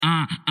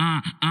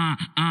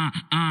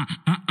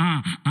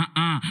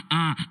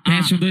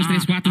Teste 1, 2,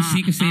 3, 4,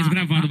 5, 6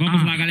 gravando.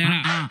 Vamos lá,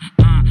 galera.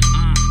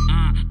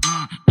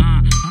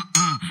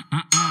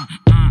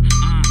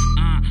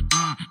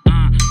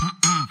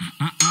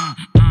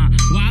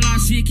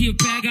 Wallace que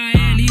pega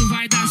ele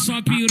vai dar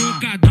só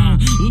pirocadão.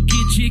 O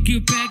Kitinho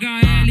que pega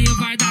ele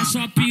vai dar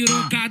só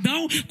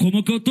pirocadão.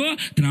 Como que eu tô?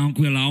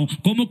 Tranquilão.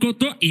 Como que eu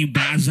tô?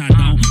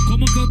 Embrasadão.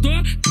 Como que eu tô?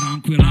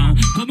 Tranquilão.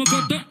 Como que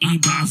eu tô?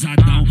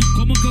 Embrasadão.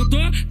 Como que eu tô?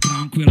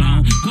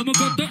 Tranquilão. Como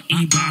que eu tô?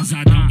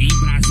 Embrasadão.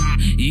 Embrasar,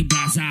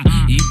 embrasar,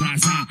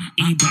 embrasar,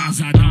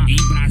 embrasadão.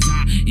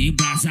 Embrasar,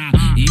 embrasar,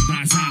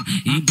 embrasar,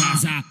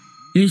 embrasar.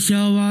 Esse é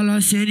o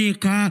Wallace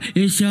NK,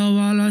 esse é o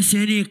Wallace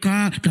NK.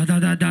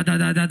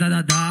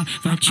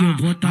 Vai te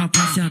botar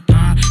pra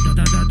sentar.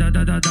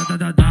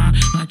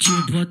 Vai te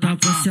botar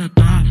pra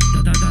sentar. Vai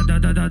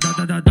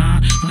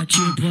te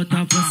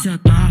botar pra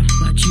sentar.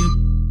 Vai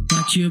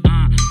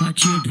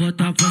te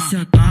botar pra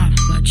sentar.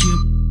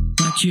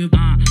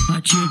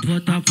 Vai te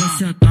botar pra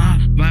sentar.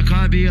 Vai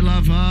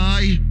Camila,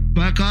 vai.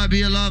 Vai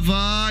Camila,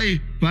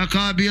 vai. Vai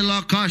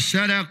Camila com a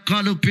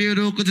xereca no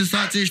peruco te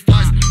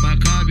satisfaz. Vai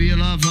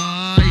Camila,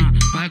 vai.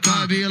 Vai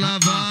Camila,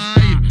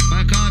 vai.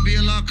 Vai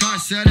Camila com a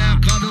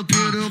xereca no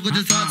peruco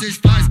te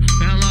satisfaz.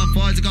 Ela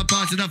foge com a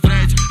parte da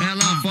frente,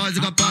 ela foge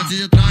com a parte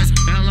de trás.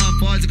 Ela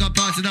foge com a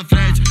parte da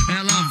frente,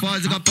 ela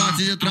foge com a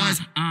parte de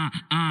trás.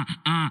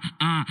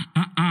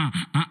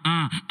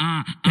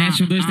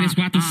 Teste 1, 2, 3,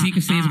 4,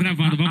 5, 6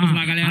 gravando. Vamos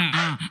lá, galera.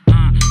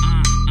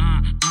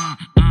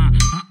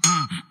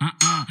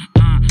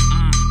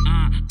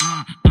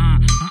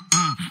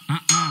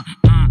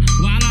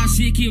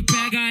 Wallace que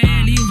pega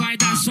ele vai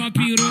dar só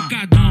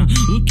pirocadão.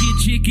 O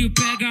Kitinho que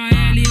pega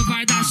ele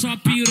vai dar só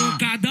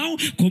pirocadão.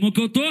 Como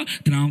que eu tô?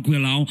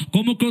 Tranquilão.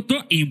 Como que eu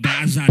tô?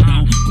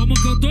 Embrasadão. Como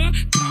que eu tô?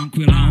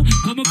 Tranquilão.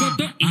 Como que eu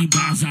tô?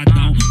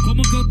 Embrasadão.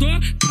 Como que eu tô?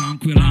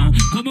 Tranquilão.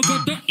 Como que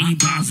eu tô?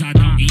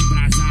 Embrasadão.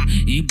 Embrasar,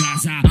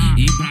 embrasar,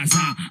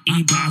 embrasar,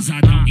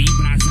 embrasadão.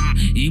 Embrasar,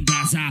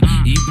 embrasar,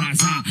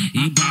 embrasar,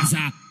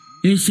 embrasar.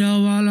 Esse é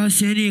o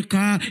Wallace NK,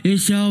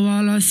 esse é o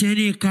Wallace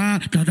NK.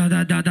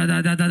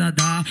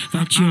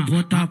 Vai te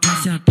botar pra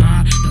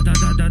sentar.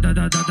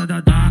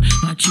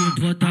 Vai te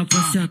botar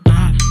pra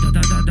sentar.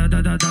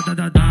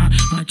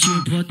 Vai te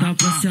botar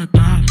pra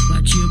sentar. Vai te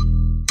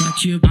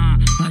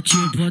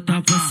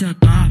botar pra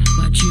sentar.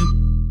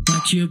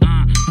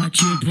 Vai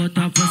te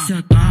botar pra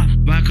sentar.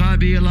 Vai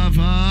Camila,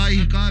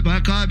 vai.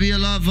 Vai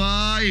Camila,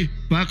 vai.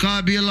 Vai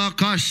Camila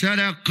com a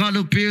xereca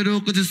no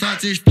peruco te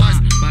satisfaz.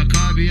 Vai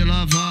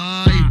Camila,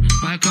 vai.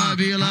 Vai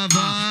Camila,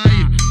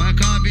 vai. Vai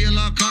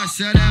Camila com a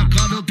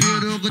xereca no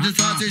peruco te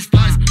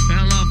satisfaz.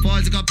 Ela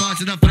foge com a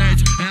parte da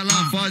frente,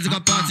 ela foge com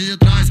a parte de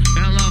trás.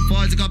 Ela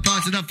foge com a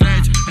parte da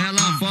frente,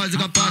 ela foge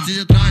com a parte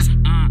de trás.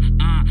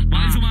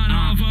 Mais uma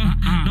nova,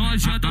 não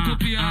adianta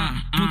copiar,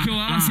 porque o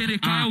Wallace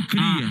NK é o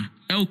cria.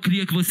 É o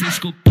cria que vocês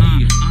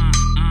copiam.